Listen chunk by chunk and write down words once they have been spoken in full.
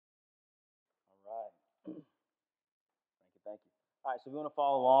All right, so if you want to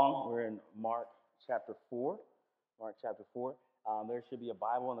follow along, we're in Mark chapter 4. Mark chapter 4. There should be a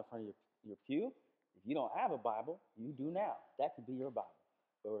Bible in the front of your pew. If you don't have a Bible, you do now. That could be your Bible.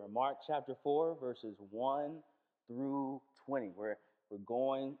 But we're in Mark chapter 4, verses 1 through 20. We're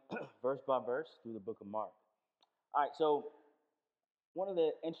going verse by verse through the book of Mark. All right, so one of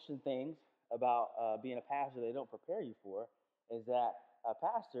the interesting things about being a pastor they don't prepare you for is that a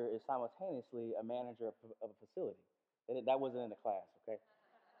pastor is simultaneously a manager of a facility. That wasn't in the class, okay?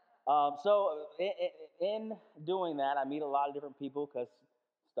 So in doing that, I meet a lot of different people because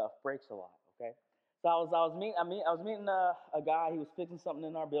stuff breaks a lot. Okay, so I was meeting a guy. He was fixing something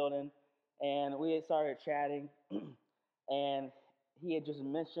in our building, and we had started chatting, and he had just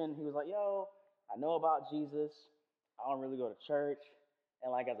mentioned he was like, "Yo, I know about Jesus. I don't really go to church,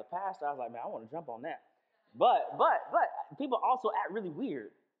 and like as a pastor, I was like, man, I want to jump on that. But people also act really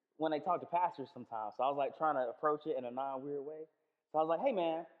weird when they talk to pastors sometimes. So I was like trying to approach it in a non-weird way. So I was like, hey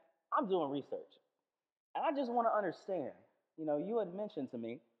man, I'm doing research. And I just want to understand. You had mentioned to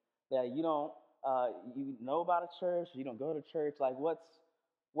me that you know about a church, you don't go to church. Like,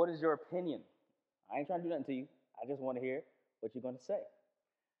 what is your opinion? I ain't trying to do nothing to you. I just want to hear what you're going to say.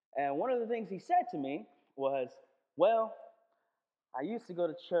 And one of the things he said to me was, well, I used to go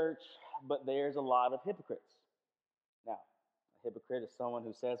to church, but there's a lot of hypocrites. Now, a hypocrite is someone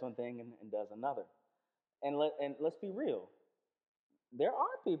who says one thing and does another. And let's be real. There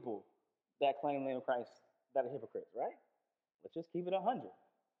are people that claim the name of Christ that are hypocrites, right? Let's just keep it 100.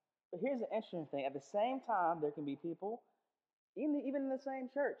 But here's the interesting thing. At the same time, there can be people, even in the same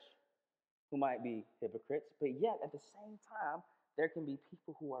church, who might be hypocrites, but yet at the same time, there can be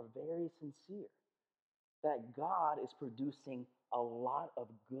people who are very sincere, that God is producing a lot of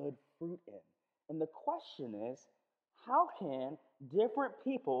good fruit in. And the question is, how can different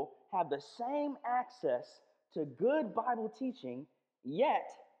people have the same access to good Bible teaching,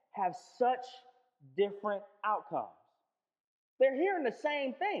 yet have such different outcomes? They're hearing the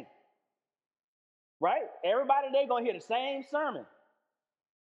same thing, right? Everybody today gonna hear the same sermon.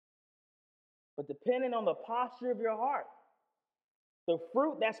 But depending on the posture of your heart, the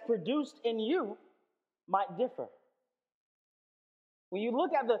fruit that's produced in you might differ. When you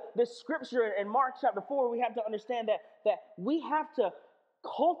look at this scripture in Mark chapter 4, we have to understand that we have to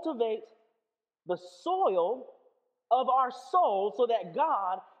cultivate the soil of our soul so that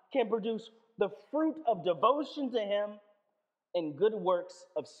God can produce the fruit of devotion to Him and good works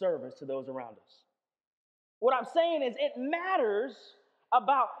of service to those around us. What I'm saying is, it matters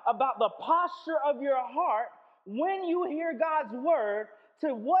about the posture of your heart when you hear God's word,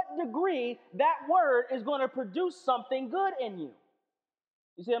 to what degree that word is going to produce something good in you.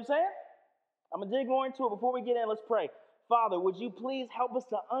 You see what I'm saying? I'm going to dig more into it. Before we get in, let's pray. Father, would you please help us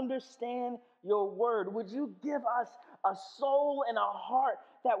to understand your word? Would you give us a soul and a heart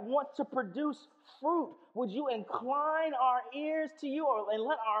that wants to produce fruit? Would you incline our ears to you, and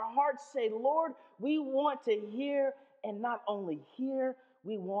let our hearts say, Lord, we want to hear, and not only hear,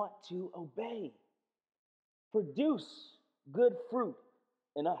 we want to obey. Produce good fruit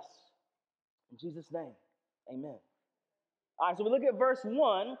in us. In Jesus' name, amen. All right, so we look at verse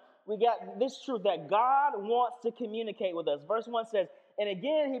 1. We got this truth that God wants to communicate with us. Verse 1 says, and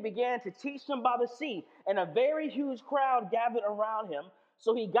again he began to teach them by the sea, and a very huge crowd gathered around him.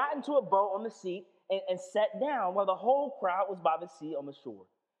 So he got into a boat on the sea and sat down while the whole crowd was by the sea on the shore.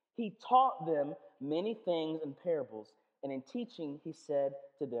 He taught them many things in parables, and in teaching he said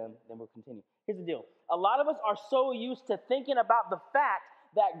to them, then we'll continue. Here's the deal. A lot of us are so used to thinking about the fact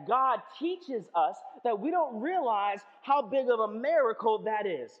that God teaches us that we don't realize how big of a miracle that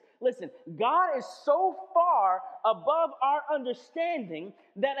is. Listen, God is so far above our understanding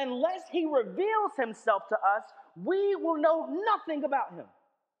that unless he reveals himself to us, we will know nothing about him.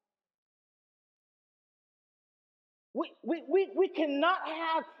 We cannot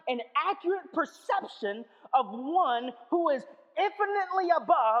have an accurate perception of one who is infinitely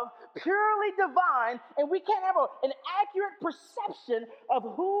above, purely divine, and we can't have an accurate perception of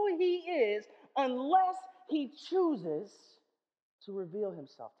who he is unless he chooses to reveal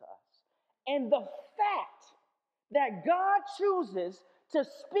himself to us. And the fact that God chooses to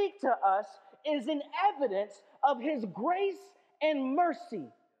speak to us is an evidence of his grace and mercy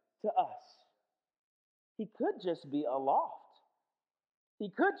to us. He could just be aloft. He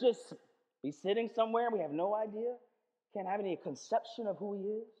could just be sitting somewhere and we have no idea, can't have any conception of who he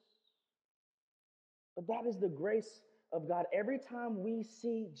is. But that is the grace of God. Every time we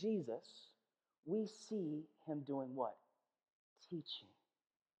see Jesus, we see him doing what? Teaching.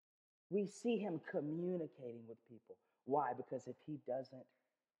 We see him communicating with people. Why? Because if he doesn't,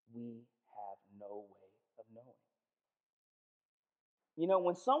 we have no way of knowing. You know,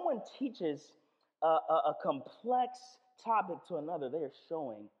 when someone teaches a complex topic to another, they are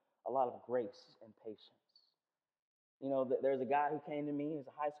showing a lot of grace and patience. You know, there's a guy who came to me as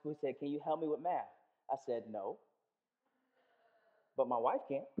a high school. He said, "Can you help me with math?" I said, "No, but my wife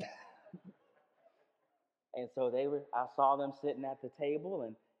can." And so I saw them sitting at the table,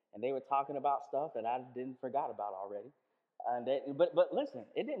 and they were talking about stuff that I didn't forgot about already. But listen,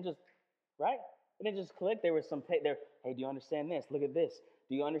 it didn't just, right? It didn't just click. There was some, there, "Hey, do you understand this? Look at this.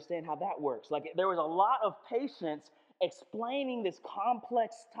 Do you understand how that works?" Like there was a lot of patience explaining this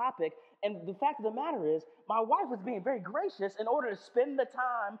complex topic. And the fact of the matter is, my wife was being very gracious in order to spend the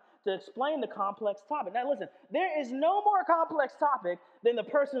time to explain the complex topic. Now listen, there is no more complex topic than the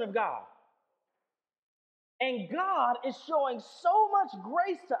person of God. And God is showing so much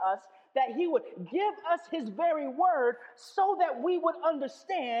grace to us that he would give us his very word so that we would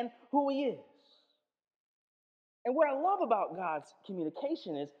understand who he is. And what I love about God's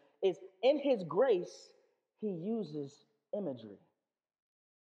communication is in his grace, he uses imagery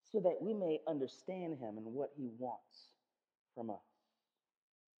so that we may understand him and what he wants from us.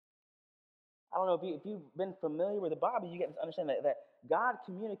 I don't know if you've been familiar with the Bible, you get to understand that God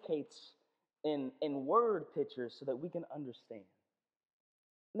communicates in word pictures so that we can understand.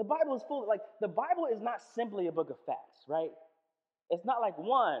 And the Bible is full, like, the Bible is not simply a book of facts, right? It's not like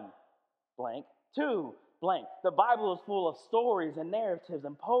one blank, two blank. The Bible is full of stories and narratives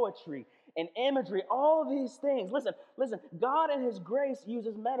and poetry and imagery, all these things. Listen, God in his grace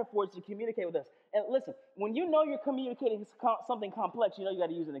uses metaphors to communicate with us. And listen, when you know you're communicating something complex, you know you got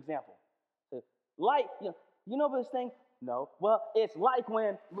to use an example. So, like, you know this thing? No. Well, it's like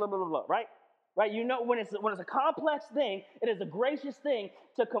when blah, blah, blah, blah, right? Right? You know, when it's a complex thing, it is a gracious thing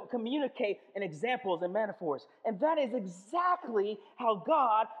to communicate in examples and metaphors. And that is exactly how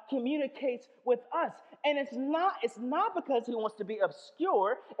God communicates with us. And it's not because he wants to be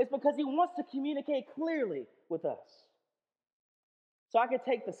obscure, it's because he wants to communicate clearly with us. So I could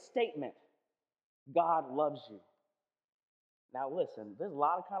take the statement, "God loves you." Now listen, there's a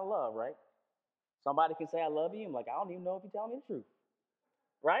lot of kind of love, right? Somebody can say, "I love you." I'm like, I don't even know if you're telling me the truth.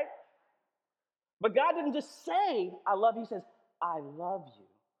 Right? But God didn't just say, "I love you." He says, "I love you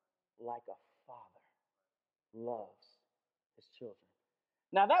like a father loves his children."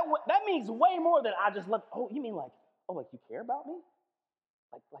 Now that means way more than I just love. Oh, you mean like you care about me?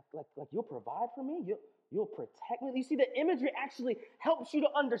 Like you'll provide for me? You'll protect me? You see, the imagery actually helps you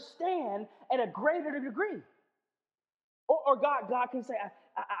to understand at a greater degree. Or God can say,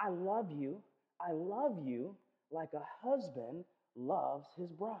 I love you. I love you like a husband loves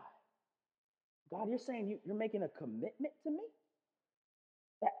his bride. God, you're saying you're making a commitment to me?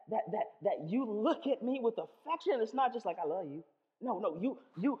 That you look at me with affection. It's not just like, "I love you." No,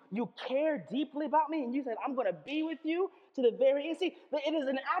 you care deeply about me, and you said, "I'm going to be with you to the very end." See, it is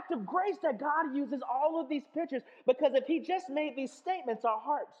an act of grace that God uses all of these pictures, because if he just made these statements, our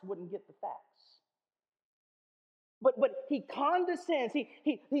hearts wouldn't get the facts. But he condescends,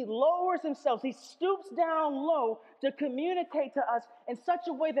 he lowers himself, he stoops down low to communicate to us in such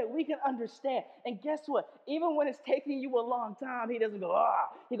a way that we can understand. And guess what? Even when it's taking you a long time, he doesn't go,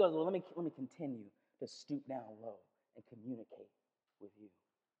 "Ah." He goes, "Well, let me continue to stoop down low and communicate with you."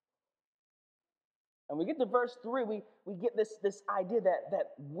 And we get to verse 3, we get this idea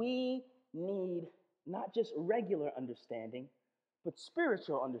that we need not just regular understanding, but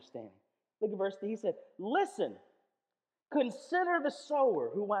spiritual understanding. Look at verse 3. He said, "Listen, consider the sower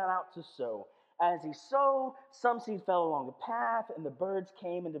who went out to sow. As he sowed, some seed fell along the path, and the birds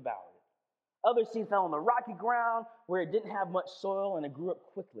came and devoured it. Other seed fell on the rocky ground where it didn't have much soil, and it grew up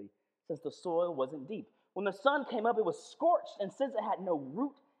quickly, since the soil wasn't deep. When the sun came up, it was scorched, and since it had no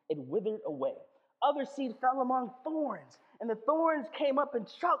root, it withered away. Other seed fell among thorns, and the thorns came up and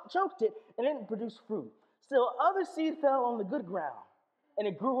choked it, and it didn't produce fruit. Still, other seed fell on the good ground, and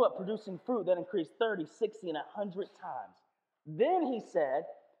it grew up, producing fruit that increased 30, 60, and 100 times. Then he said,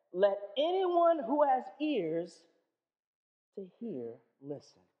 let anyone who has ears to hear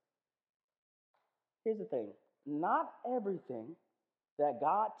listen." Here's the thing. Not everything that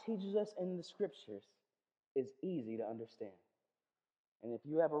God teaches us in the scriptures is easy to understand. And if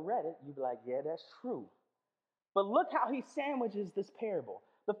you ever read it, you'd be like, yeah, that's true. But look how he sandwiches this parable.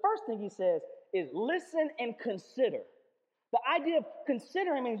 The first thing he says is listen and consider. The idea of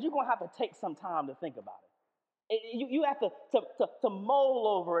considering means you're going to have to take some time to think about it. You have to mull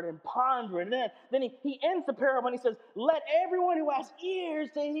over it and ponder it. And then he ends the parable and he says, let everyone who has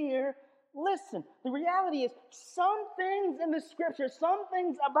ears to hear listen. The reality is some things in the scripture, some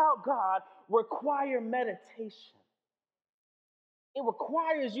things about God require meditation. It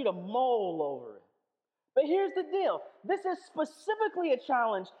requires you to mull over it. But here's the deal. This is specifically a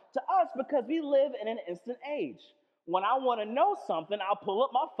challenge to us because we live in an instant age. When I want to know something, I'll pull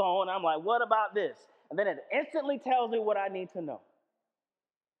up my phone and I'm like, what about this? And then it instantly tells me what I need to know.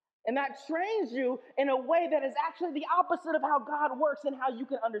 And that trains you in a way that is actually the opposite of how God works and how you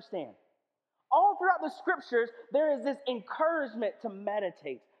can understand. All throughout the scriptures, there is this encouragement to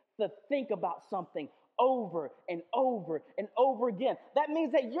meditate, to think about something over and over and over again. That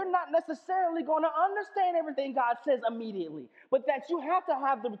means that you're not necessarily going to understand everything God says immediately, but that you have to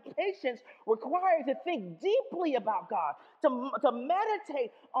have the patience required to think deeply about God, to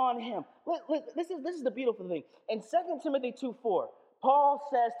meditate on Him. This is the beautiful thing. In 2 Timothy 2:4, Paul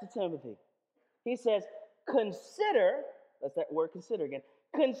says to Timothy, he says, consider, that's that word consider again,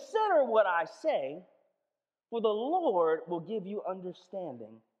 consider what I say, for the Lord will give you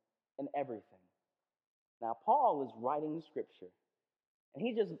understanding in everything. Now, Paul is writing scripture, and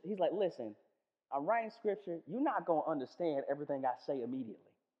he's like, listen, I'm writing scripture. You're not going to understand everything I say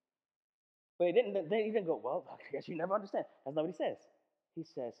immediately. But he didn't go, well, I guess you never understand. That's not what he says. He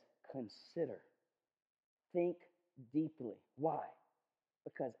says, consider, think deeply. Why?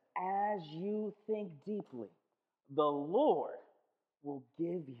 Because as you think deeply, the Lord will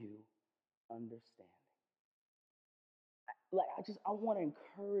give you understanding. I want to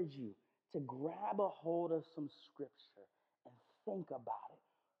encourage you to grab a hold of some scripture and think about it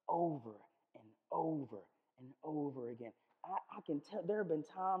over and over and over again. I can tell there have been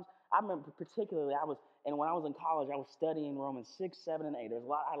times, I remember particularly when I was in college, I was studying Romans 6, 7, and 8. There's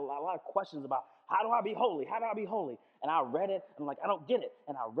I had a lot of questions about how do I be holy? How do I be holy? And I read it, and I'm like, I don't get it.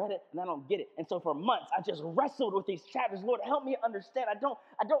 And I read it, and I don't get it. And so for months, I just wrestled with these chapters. Lord, help me understand. I don't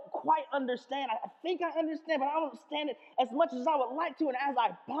quite understand. I think I understand, but I don't understand it as much as I would like to. And as I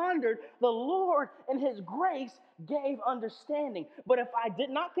pondered, the Lord in His grace gave understanding. But if I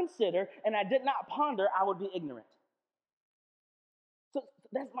did not consider and I did not ponder, I would be ignorant. So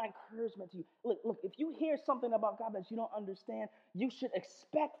that's my encouragement to you. Look, if you hear something about God that you don't understand, you should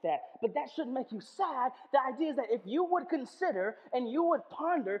expect that. But that shouldn't make you sad. The idea is that if you would consider and you would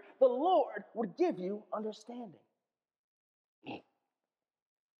ponder, the Lord would give you understanding.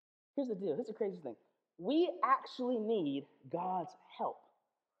 Here's the deal. Here's the crazy thing. We actually need God's help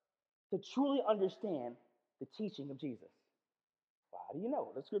to truly understand the teaching of Jesus. Well, how do you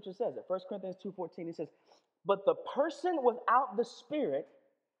know? The scripture says it. 1 Corinthians 2:14, it says, but the person without the Spirit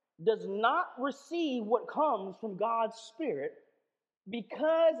does not receive what comes from God's Spirit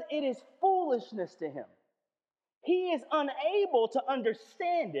because it is foolishness to him. He is unable to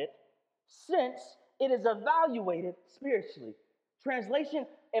understand it since it is evaluated spiritually. Translation,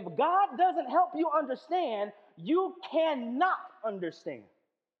 if God doesn't help you understand, you cannot understand.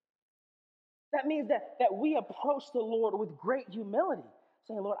 That means that we approach the Lord with great humility,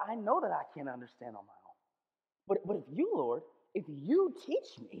 saying, Lord, I know that I can't understand on my own. But if you, Lord, if you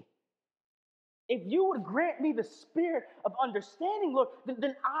teach me, if you would grant me the spirit of understanding, Lord,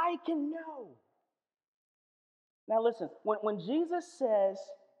 then I can know. Now listen, when Jesus says,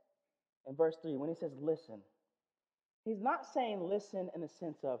 in verse 3, when he says listen, he's not saying listen in the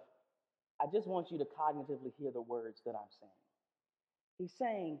sense of, I just want you to cognitively hear the words that I'm saying. He's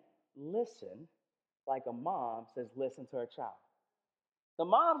saying listen like a mom says listen to her child. The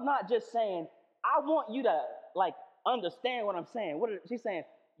mom's not just saying, I want you to understand what I'm saying. She's saying,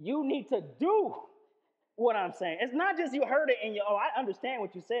 you need to do what I'm saying. It's not just you heard it and I understand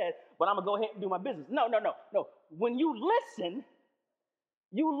what you said, but I'm going to go ahead and do my business. No. When you listen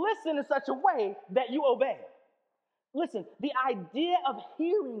in such a way that you obey. Listen, the idea of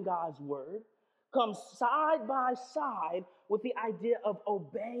hearing God's word comes side by side with the idea of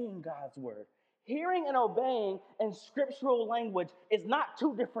obeying God's word. Hearing and obeying in scriptural language is not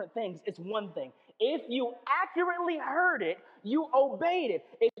two different things. It's one thing. If you accurately heard it, you obeyed it.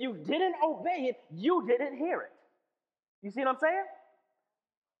 If you didn't obey it, you didn't hear it. You see what I'm saying?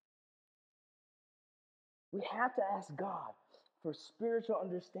 We have to ask God for spiritual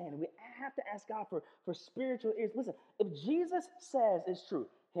understanding. We have to ask God for spiritual ears. Listen, if Jesus says it's true,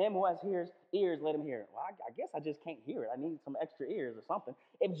 him who has ears, let him hear it. Well, I guess I just can't hear it. I need some extra ears or something.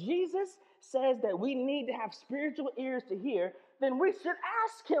 If Jesus says that we need to have spiritual ears to hear, then we should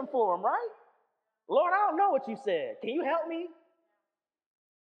ask him for them, right? Lord, I don't know what you said. Can you help me?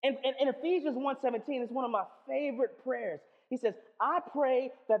 And in Ephesians 1:17, it's one of my favorite prayers. He says, I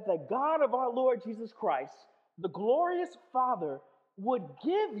pray that the God of our Lord Jesus Christ, the glorious Father, would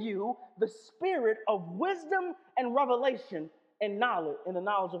give you the spirit of wisdom and revelation and knowledge in the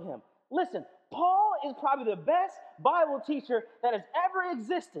knowledge of him. Listen, Paul is probably the best Bible teacher that has ever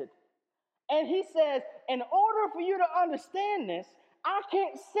existed. And he says, in order for you to understand this, I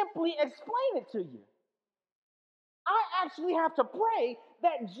can't simply explain it to you. actually have to pray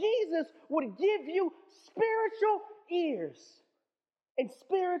that Jesus would give you spiritual ears and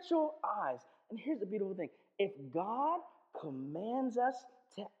spiritual eyes. And here's the beautiful thing. If God commands us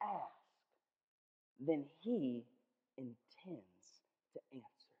to ask, then he intends to answer.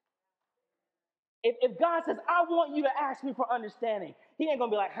 If God says, I want you to ask me for understanding, he ain't going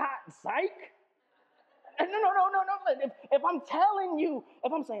to be like, hot psych. No. If I'm telling you,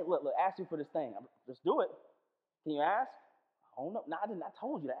 if I'm saying, look, ask you for this thing, just do it. Can you ask? I don't know. No, I didn't. I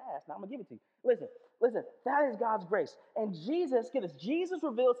told you to ask. Now I'm going to give it to you. Listen, that is God's grace. And Jesus, get this, Jesus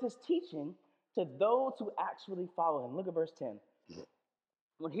reveals his teaching to those who actually follow him. Look at verse 10.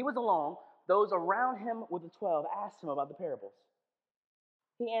 When he was alone, those around him with the 12 asked him about the parables.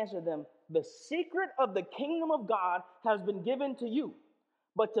 He answered them, the secret of the kingdom of God has been given to you,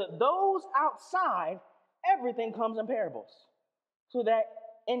 but to those outside, everything comes in parables, so that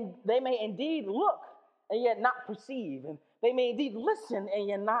they may indeed look and yet not perceive, and they may indeed listen and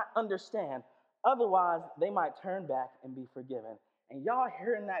yet not understand. Otherwise, they might turn back and be forgiven. And y'all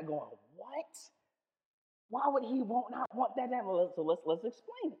hearing that going, what? Why would he not want that? So let's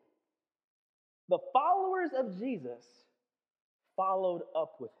explain it. The followers of Jesus followed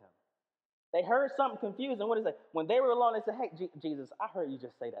up with him. They heard something confusing. What is it? When they were alone, they said, hey, Jesus, I heard you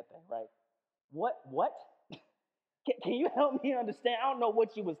just say that thing, right? What? Can you help me understand? I don't know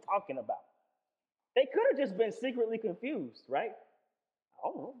what you was talking about. They could have just been secretly confused, right? I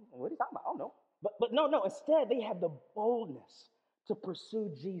don't know. What are you talking about? I don't know. But no. Instead, they have the boldness to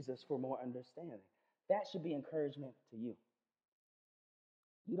pursue Jesus for more understanding. That should be encouragement to you.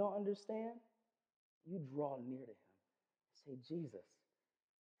 You don't understand? You draw near to him. Say, Jesus,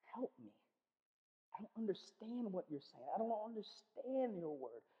 help me. I don't understand what you're saying. I don't understand your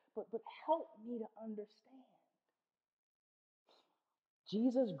word, but help me to understand.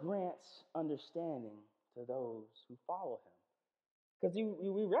 Jesus grants understanding to those who follow him. Because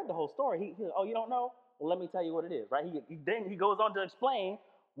we read the whole story. Oh, you don't know? Well, let me tell you what it is, right? Then he goes on to explain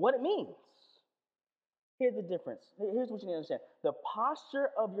what it means. Here's the difference. Here's what you need to understand. The posture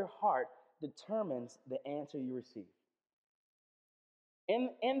of your heart determines the answer you receive.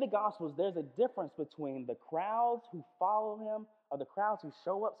 In the Gospels, there's a difference between the crowds who follow him, or the crowds who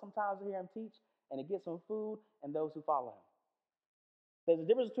show up sometimes to hear him teach and to get some food, and those who follow him. There's a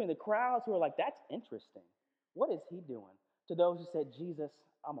difference between the crowds who are like, that's interesting. What is he doing? To those who said, Jesus,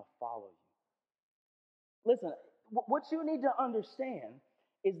 I'm going to follow you. Listen, what you need to understand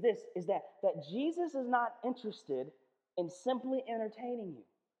is this, is that Jesus is not interested in simply entertaining you.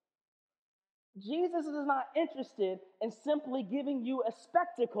 Jesus is not interested in simply giving you a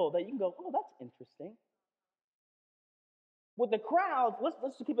spectacle that you can go, oh, that's interesting. With the crowds, let's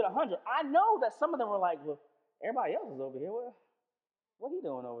keep it 100. I know that some of them were like, well, everybody else is over here. What he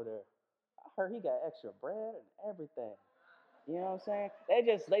doing over there? I heard he got extra bread and everything. You know what I'm saying?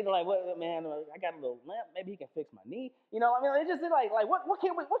 They like, what, man? I got a little limp. Maybe he can fix my knee. You know, I mean, they just like,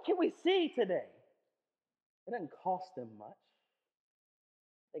 what can we see today? It doesn't cost them much.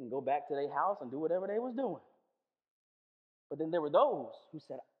 They can go back to their house and do whatever they was doing. But then there were those who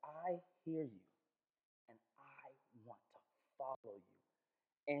said, I hear you and I want to follow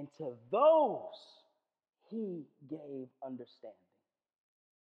you. And to those, he gave understanding.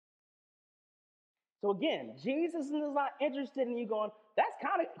 So again, Jesus is not interested in you going, that's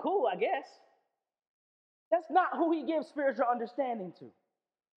kind of cool, I guess. That's not who he gives spiritual understanding to.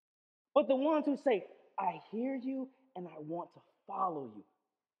 But the ones who say, I hear you and I want to follow you,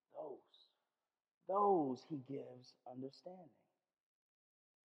 those he gives understanding.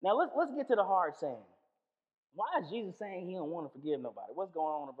 Now let's get to the hard saying. Why is Jesus saying he don't want to forgive nobody? What's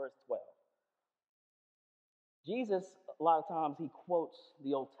going on in verse 12? Jesus, a lot of times, he quotes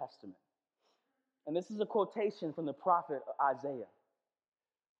the Old Testament. And this is a quotation from the prophet Isaiah.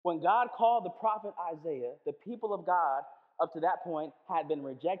 When God called the prophet Isaiah, the people of God up to that point had been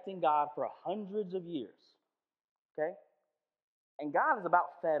rejecting God for hundreds of years. Okay? And God is about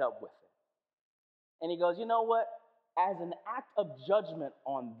fed up with it. And he goes, you know what? As an act of judgment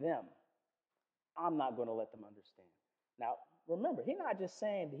on them, I'm not going to let them understand. Now, remember, he's not just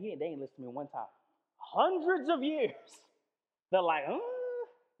saying they ain't listened to me one time. Hundreds of years. They're like,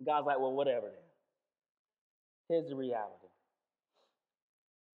 God's like, well, whatever then. Here's the reality.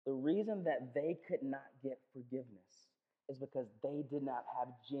 The reason that they could not get forgiveness is because they did not have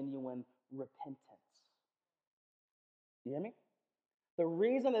genuine repentance. You hear me? The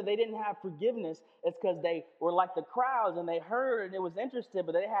reason that they didn't have forgiveness is because they were like the crowds and they heard and it was interested,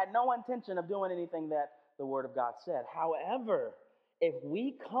 but they had no intention of doing anything that the Word of God said. However, if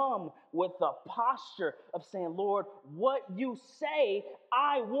we come with the posture of saying, Lord, what you say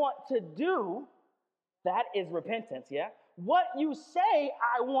I want to do, That is repentance, yeah? What you say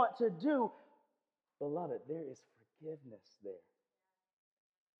I want to do, beloved, there is forgiveness there.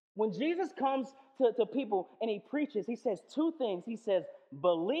 When Jesus comes to people and he preaches, he says two things. He says,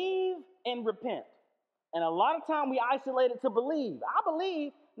 believe and repent. And a lot of time we isolate it to believe. I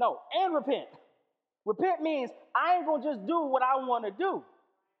believe, no, and repent. Repent means I ain't going to just do what I want to do.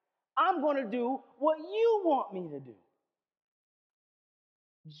 I'm going to do what you want me to do.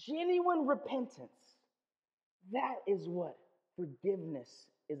 Genuine repentance. That is what forgiveness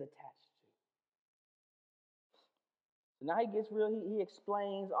is attached to. So now he gets real. He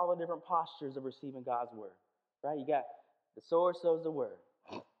explains all the different postures of receiving God's word. Right? You got the sword sows the word.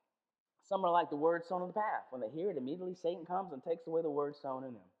 Some are like the word sown on the path. When they hear it, immediately Satan comes and takes away the word sown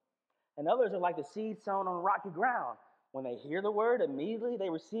in them. And others are like the seed sown on rocky ground. When they hear the word, immediately they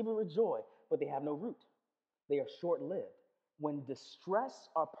receive it with joy, but they have no root. They are short-lived. When distress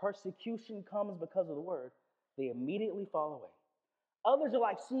or persecution comes because of the word, they immediately fall away. Others are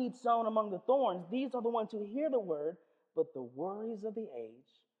like seed sown among the thorns. These are the ones who hear the word, but the worries of the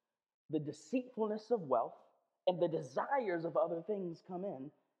age, the deceitfulness of wealth, and the desires of other things come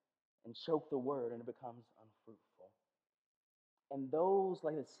in and choke the word, and it becomes unfruitful. And those,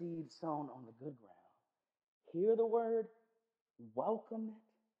 like the seed sown on the good ground, hear the word, welcome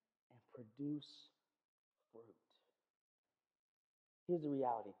it, and produce fruit. Here's the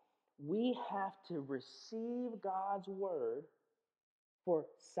reality. We have to receive God's word for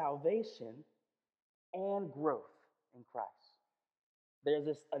salvation and growth in Christ. There's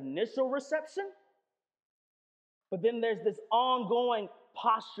this initial reception, but then there's this ongoing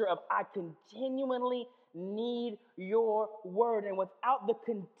posture of I continually need your word. And without the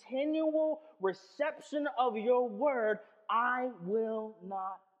continual reception of your word, I will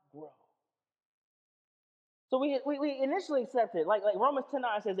not grow. So we initially accept it. Like Romans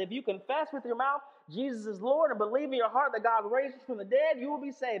 10:9 says, if you confess with your mouth Jesus is Lord and believe in your heart that God raised him from the dead, you will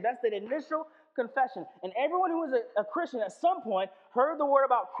be saved. That's the initial confession. And everyone who is a Christian at some point heard the word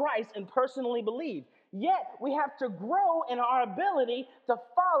about Christ and personally believed. Yet we have to grow in our ability to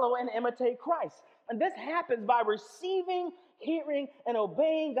follow and imitate Christ. And this happens by receiving, hearing, and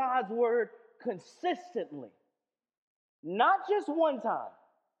obeying God's word consistently. Not just one time.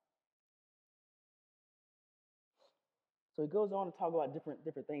 So he goes on to talk about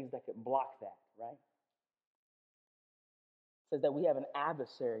different things that could block that, right? It says that we have an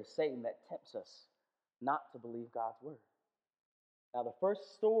adversary, Satan, that tempts us not to believe God's word. Now, the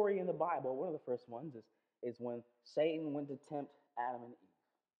first story in the Bible, one of the first ones, is when Satan went to tempt Adam and Eve,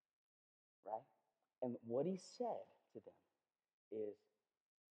 right? And what he said to them is,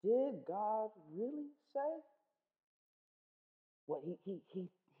 did God really say? Well, he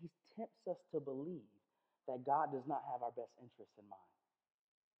tempts us to believe that God does not have our best interests in mind.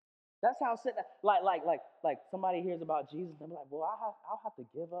 That's how like somebody hears about Jesus and they're like, well, I'll have to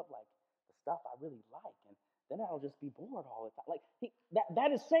give up like the stuff I really like, and then I'll just be bored all the time. Like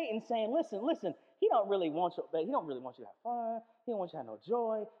that is Satan saying, listen, he don't really want you to have fun. He don't want you to have no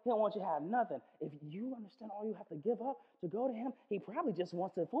joy. He don't want you to have nothing. If you understand all you have to give up to go to him, he probably just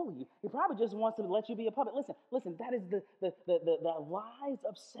wants to fool you. He probably just wants to let you be a puppet. Listen, that is the lies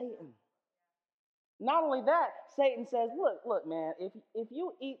of Satan. Not only that, Satan says, look, man, if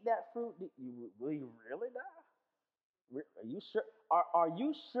you eat that fruit, will you really die? Are you sure? Are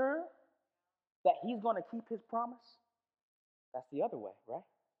you sure that he's going to keep his promise? That's the other way, right?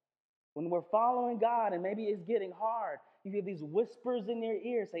 When we're following God and maybe it's getting hard, you hear these whispers in your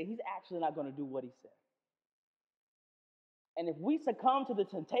ear saying he's actually not going to do what he said. And if we succumb to the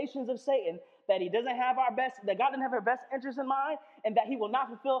temptations of Satan, that that God doesn't have our best interest in mind, and that he will not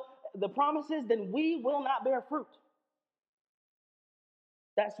fulfill the promises, then we will not bear fruit.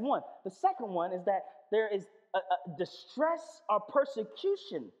 That's one. The second one is that there is a distress or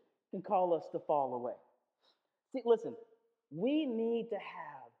persecution can call us to fall away. See, listen, we need to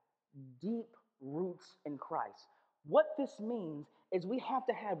have deep roots in Christ. What this means is we have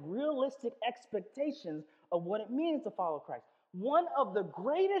to have realistic expectations of what it means to follow Christ. One of the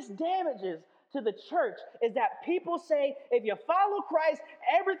greatest damages to the church is that people say, if you follow Christ,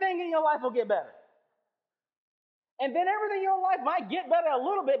 everything in your life will get better. And then everything in your life might get better a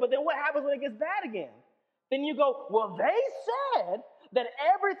little bit, but then what happens when it gets bad again? Then you go, well, they said that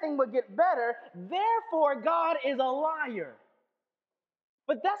everything would get better, therefore God is a liar.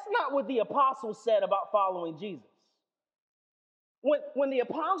 But that's not what the apostles said about following Jesus. When the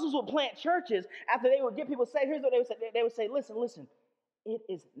apostles would plant churches, after they would get people saved, here's what they would say. They would say, listen, it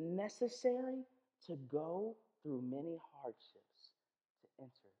is necessary to go through many hardships to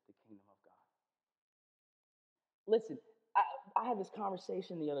enter the kingdom of God. Listen, I had this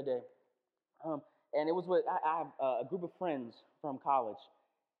conversation the other day, And it was with I have a group of friends from college,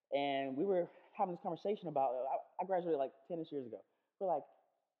 and we were having this conversation about. I graduated like 10ish years ago. We're like,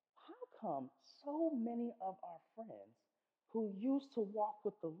 how come so many of our friends who used to walk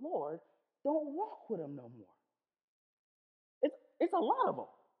with the Lord don't walk with Him no more? It's a lot of them.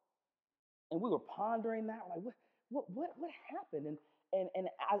 And we were pondering that, like, what happened? And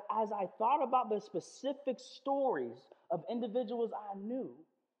as I thought about the specific stories of individuals I knew,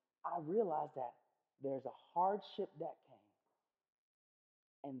 I realized that there's a hardship that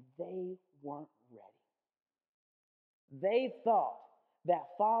came, and they weren't ready. They thought that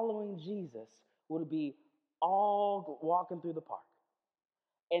following Jesus would be all walking through the park.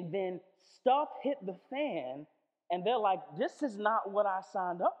 And then stuff hit the fan, and they're like, this is not what I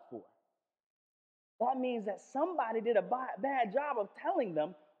signed up for. That means that somebody did a bad job of telling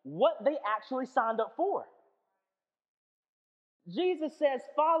them what they actually signed up for. Jesus says,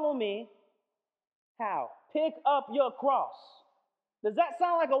 follow me. How? Pick up your cross. Does that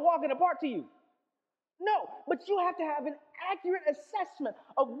sound like a walk in the park to you? No, but you have to have an accurate assessment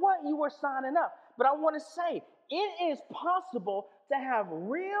of what you were signing up. But I want to say, it is possible to have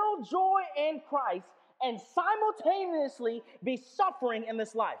real joy in Christ and simultaneously be suffering in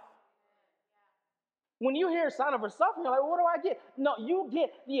this life. When you hear sign up for suffering, you're like, what do I get? No, you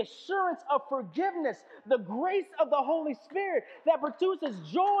get the assurance of forgiveness, the grace of the Holy Spirit that produces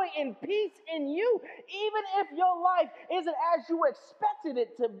joy and peace in you. Even if your life isn't as you expected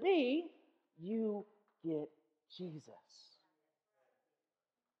it to be, you get Jesus.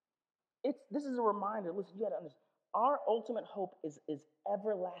 This is a reminder. Listen, you got to understand. Our ultimate hope is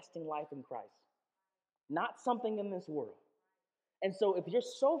everlasting life in Christ, not something in this world. And so if you're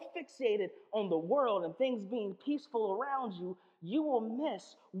so fixated on the world and things being peaceful around you, you will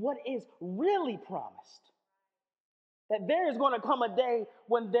miss what is really promised. That there is going to come a day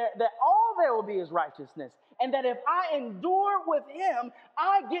when that all there will be is righteousness. And that if I endure with Him,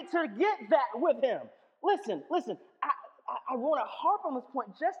 I get to get that with Him. Listen, I want to harp on this point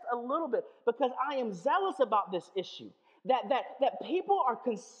just a little bit because I am zealous about this issue. That people are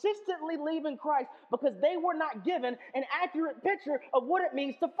consistently leaving Christ because they were not given an accurate picture of what it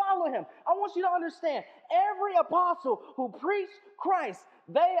means to follow Him. I want you to understand, every apostle who preached Christ,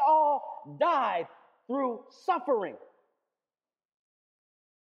 they all died through suffering.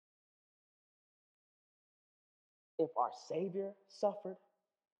 If our Savior suffered,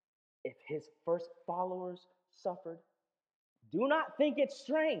 if His first followers suffered, do not think it's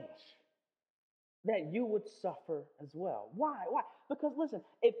strange that you would suffer as well. Why? Because listen,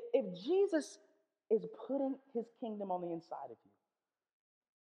 if Jesus is putting His kingdom on the inside of you,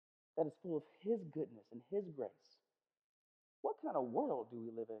 that is full of His goodness and His grace, what kind of world do we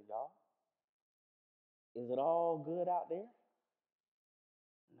live in, y'all? Is it all good out there?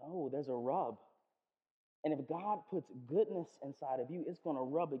 No, there's a rub. And if God puts goodness inside of you, it's going to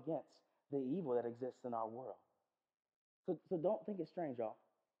rub against the evil that exists in our world. So don't think it's strange, y'all.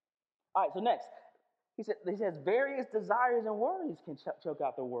 All right, so next, he says various desires and worries can choke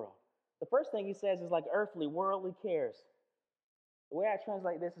out the world. The first thing he says is like earthly, worldly cares. The way I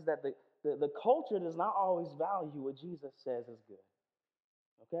translate this is that the culture does not always value what Jesus says is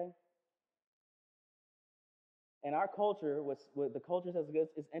good. Okay? And our culture, with the culture says good,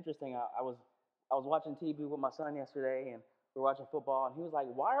 it's interesting. I was watching TV with my son yesterday, and we were watching football, and he was like,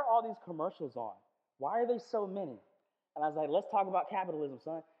 "Why are all these commercials on? Why are there so many?" And I was like, "Let's talk about capitalism,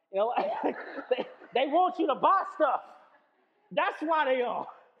 son. You know, they want you to buy stuff. That's why they are."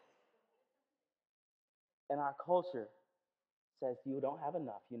 And our culture says you don't have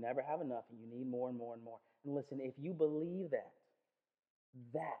enough, you never have enough, and you need more and more and more. And listen, if you believe that,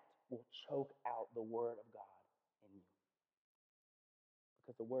 that will choke out the word of God in you.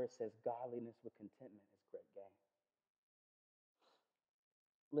 Because the word says godliness with contentment is great gain.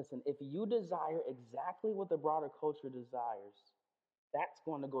 Listen, if you desire exactly what the broader culture desires, that's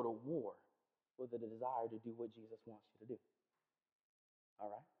going to go to war with the desire to do what Jesus wants you to do. All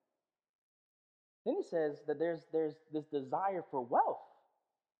right? Then he says that there's this desire for wealth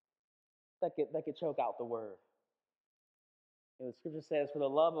that could choke out the word. And the scripture says, "For the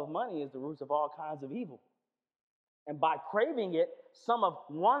love of money is the root of all kinds of evil. And by craving it, some have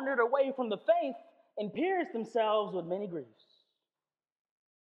wandered away from the faith and pierced themselves with many griefs."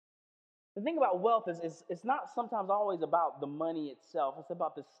 The thing about wealth is it's not sometimes always about the money itself. It's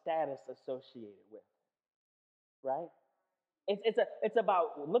about the status associated with it, right? It's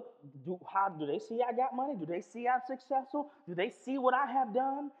about, look, how do they see I got money? Do they see I'm successful? Do they see what I have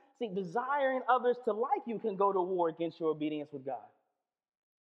done? See, desiring others to like you can go to war against your obedience with God.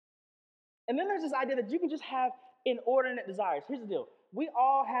 And then there's this idea that you can just have inordinate desires. Here's the deal. We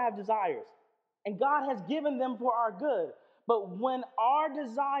all have desires. And God has given them for our good. But when our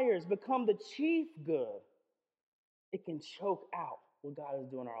desires become the chief good, it can choke out what God is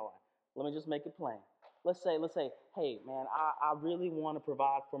doing in our life. Let me just make it plain. Let's say, hey man, I really want to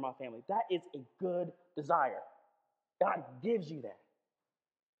provide for my family. That is a good desire. God gives you that.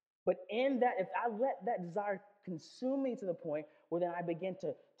 But in that, if I let that desire consume me to the point where then I begin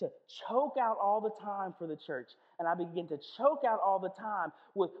to choke out all the time for the church, and I begin to choke out all the time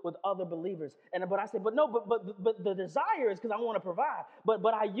with other believers. But I say, but no, but the desire is because I want to provide.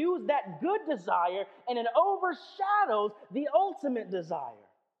 But I use that good desire and it overshadows the ultimate desire.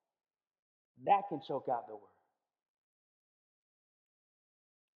 That can choke out the word.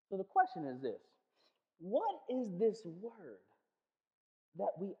 So the question is this: what is this word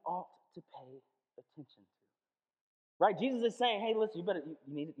that we ought to pay attention to? Right? Jesus is saying, hey, listen,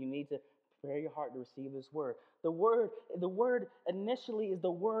 you need to prepare your heart to receive this word. The word initially is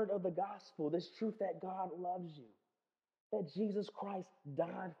the word of the gospel, this truth that God loves you, that Jesus Christ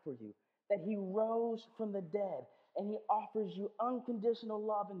died for you, that he rose from the dead, and he offers you unconditional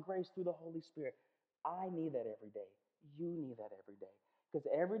love and grace through the Holy Spirit. I need that every day. You need that every day. Because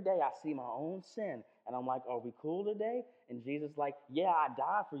every day I see my own sin and I'm like, are we cool today? And Jesus like, yeah, I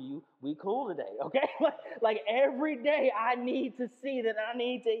died for you. We cool today, okay? Like every day I need to see that, I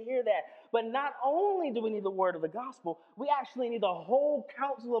need to hear that. But not only do we need the word of the gospel, we actually need the whole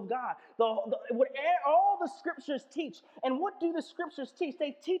counsel of God. What all the scriptures teach. And what do the scriptures teach?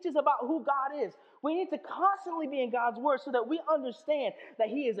 They teach us about who God is. We need to constantly be in God's word so that we understand that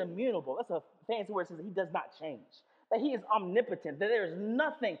he is immutable. That's a fancy word that says that he does not change. That he is omnipotent, that there is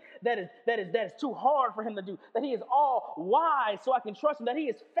nothing that is too hard for him to do, that he is all wise so I can trust him, that he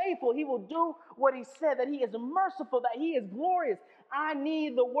is faithful, he will do what he said, that he is merciful, that he is glorious. I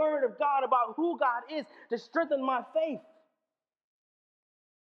need the word of God about who God is to strengthen my faith.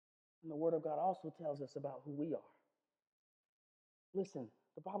 And the word of God also tells us about who we are. Listen,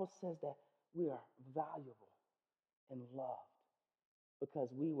 the Bible says that we are valuable and loved because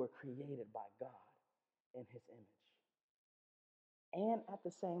we were created by God in his image. And at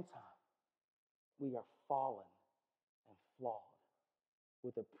the same time, we are fallen and flawed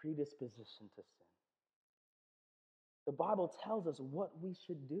with a predisposition to sin. The Bible tells us what we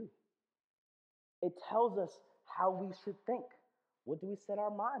should do. It tells us how we should think. What do we set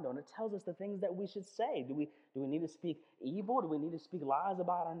our mind on? It tells us the things that we should say. Do we need to speak evil? Do we need to speak lies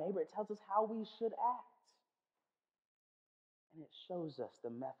about our neighbor? It tells us how we should act. And it shows us the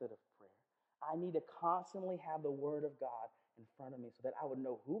method of prayer. I need to constantly have the word of God in front of me so that I would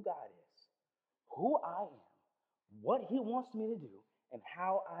know who God is, who I am, what he wants me to do, and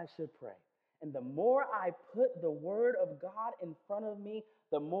how I should pray. And the more I put the word of God in front of me,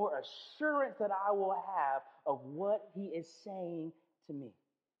 the more assurance that I will have of what he is saying to me.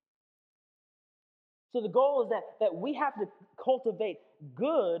 So the goal is that we have to cultivate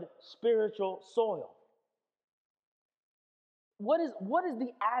good spiritual soil. What is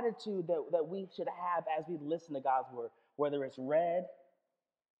the attitude that we should have as we listen to God's word, whether it's read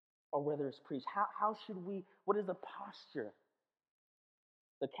or whether it's preached? How should we, what is the posture?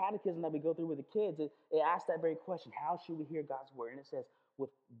 The catechism that we go through with the kids, it asks that very question: how should we hear God's word? And it says, with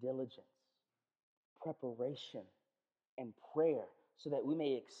diligence, preparation, and prayer, so that we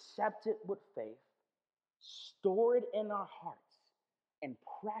may accept it with faith, store it in our hearts, and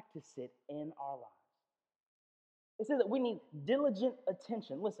practice it in our lives. It says that we need diligent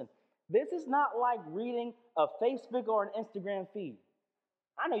attention. Listen, this is not like reading a Facebook or an Instagram feed.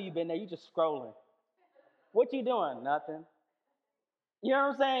 I know you've been there, you just scrolling. What you doing? Nothing. You know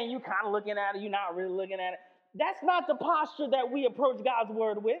what I'm saying? You kind of looking at it, you're not really looking at it. That's not the posture that we approach God's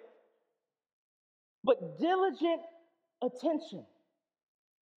word with. But diligent attention.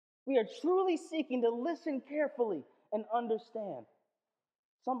 We are truly seeking to listen carefully and understand.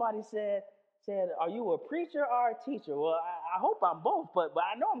 Somebody said, are you a preacher or a teacher? Well, I hope I'm both, but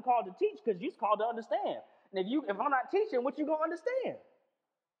I know I'm called to teach because you're called to understand. And if I'm not teaching, what you gonna understand?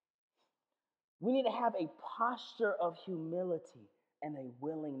 We need to have a posture of humility and a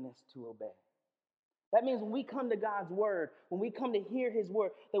willingness to obey. That means when we come to God's word, when we come to hear his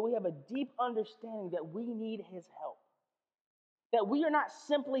word, that we have a deep understanding that we need his help. That we are not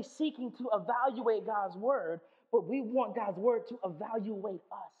simply seeking to evaluate God's word, but we want God's word to evaluate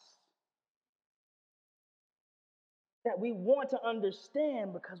us. That we want to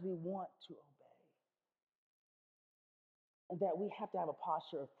understand because we want to obey. And that we have to have a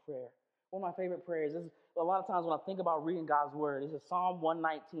posture of prayer. One of my favorite prayers is a lot of times when I think about reading God's word, it's Psalm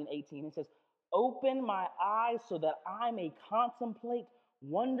 119:18. It says, open my eyes so that I may contemplate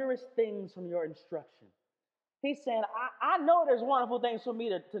wondrous things from your instruction. He's saying, I know there's wonderful things for me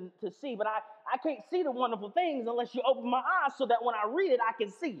to see, but I can't see the wonderful things unless you open my eyes so that when I read it, I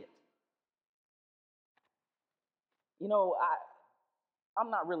can see it. You know,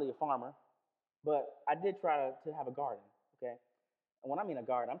 I'm not really a farmer, but I did try to have a garden, okay? And when I mean a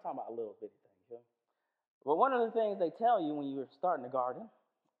garden, I'm talking about a little bitty thing, okay? But one of the things they tell you when you're starting a garden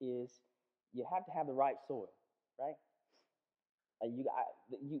is you have to have the right soil, right?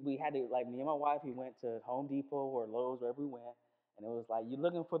 We had to, like, me and my wife, we went to Home Depot or Lowe's, wherever we went, and it was like, you're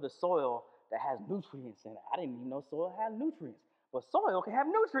looking for the soil that has nutrients in it. I didn't even know soil had nutrients, but soil can have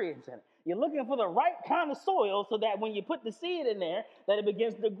nutrients in it. You're looking for the right kind of soil so that when you put the seed in there, that it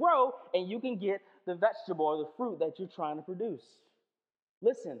begins to grow and you can get the vegetable or the fruit that you're trying to produce.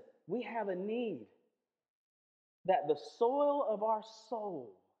 Listen, we have a need that the soil of our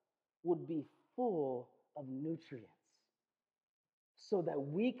soul would be full of nutrients so that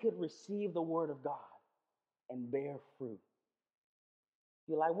we could receive the word of God and bear fruit.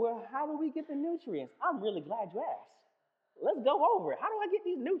 You're like, well, how do we get the nutrients? I'm really glad you asked. Let's go over it. How do I get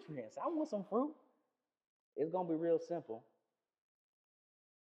these nutrients? I want some fruit. It's going to be real simple.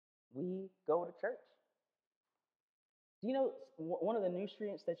 We go to church. Do you know one of the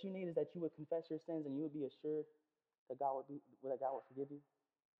nutrients that you need is that you would confess your sins and you would be assured that God would forgive you?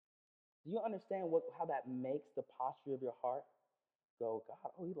 Do you understand how that makes the posture of your heart go,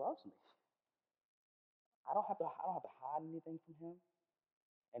 God, oh, he loves me. I don't have to hide anything from him.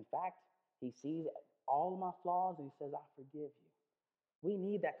 In fact, he sees all of my flaws and he says, I forgive you. We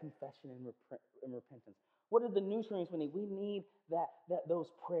need that confession and repentance. What are the nutrients we need? We need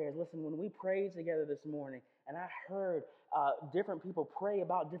those prayers. Listen, when we prayed together this morning, and I heard different people pray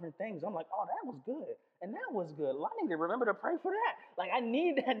about different things, I'm like, oh, that was good, and that was good. Well, I need to remember to pray for that. Like, I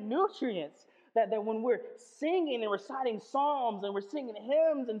need that nutrients that when we're singing and reciting psalms and we're singing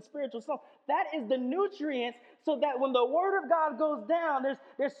hymns and spiritual songs, that is the nutrients so that when the word of God goes down,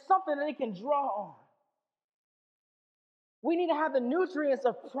 there's something that it can draw on. We need to have the nutrients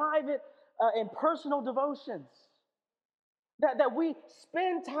of private and personal devotions. That we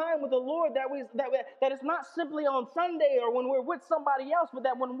spend time with the Lord, that it's not simply on Sunday or when we're with somebody else, but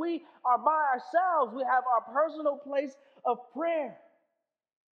that when we are by ourselves, we have our personal place of prayer.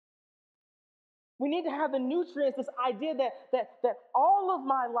 We need to have the nutrients, this idea that all of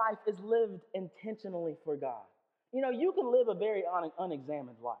my life is lived intentionally for God. You know, you can live a very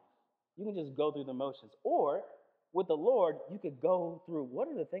unexamined life. You can just go through the motions. Or with the Lord, you could go through, what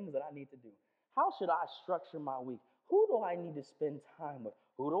are the things that I need to do? How should I structure my week? Who do I need to spend time with?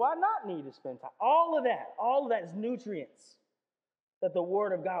 Who do I not need to spend time? All of that is nutrients that the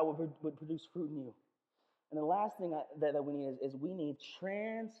Word of God would produce fruit in you. And the last thing that we need is we need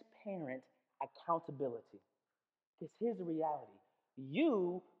transparent accountability. Because here's the reality.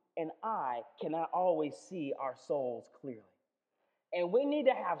 You and I cannot always see our souls clearly. And we need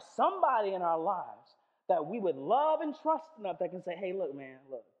to have somebody in our lives that we would love and trust enough that can say, hey, look, man,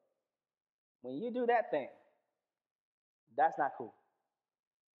 look, when you do that thing, that's not cool.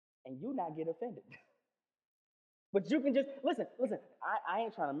 And you not get offended. But you can just, listen, I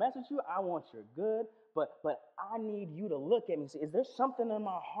ain't trying to mess with you. I want your good, but I need you to look at me and say, is there something in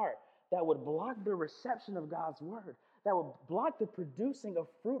my heart that would block the reception of God's word, that would block the producing of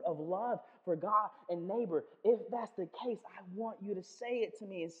fruit of love for God and neighbor? If that's the case, I want you to say it to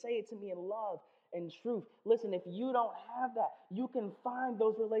me and say it to me in love and truth. Listen, if you don't have that, you can find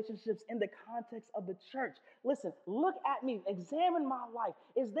those relationships in the context of the church. Listen, look at me, examine my life.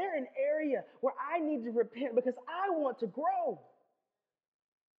 Is there an area where I need to repent because I want to grow?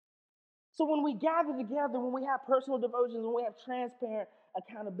 So when we gather together, when we have personal devotions, when we have transparent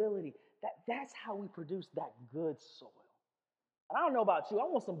accountability, that's how we produce that good soil. And I don't know about you, I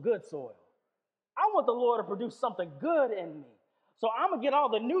want some good soil. I want the Lord to produce something good in me. So I'm going to get all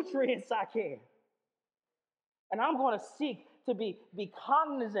the nutrients I can. And I'm going to seek to be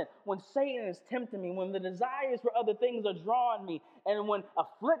cognizant when Satan is tempting me, when the desires for other things are drawing me, and when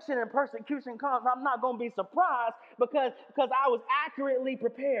affliction and persecution comes, I'm not going to be surprised because I was accurately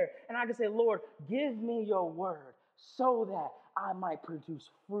prepared. And I can say, Lord, give me your word so that I might produce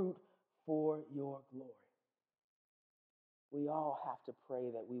fruit for your glory. We all have to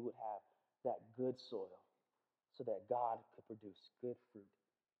pray that we would have that good soil so that God could produce good fruit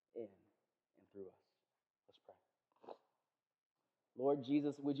in and through us. Let's pray. Lord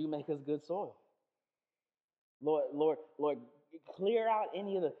Jesus, would you make us good soil? Lord, clear out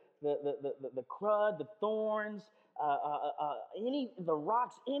any of the crud, the thorns, the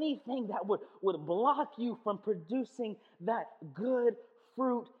rocks, anything that would block you from producing that good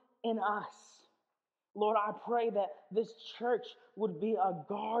fruit in us. Lord, I pray that this church would be a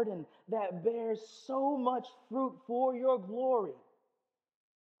garden that bears so much fruit for your glory.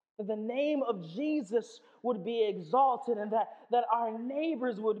 That the name of Jesus would be exalted and that our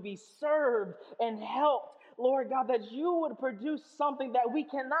neighbors would be served and helped. Lord God, that you would produce something that we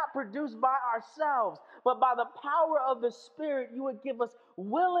cannot produce by ourselves, but by the power of the Spirit, you would give us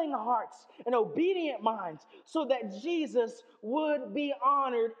willing hearts and obedient minds so that Jesus would be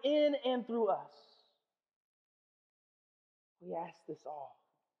honored in and through us. We ask this all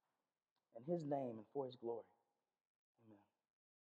in his name and for his glory.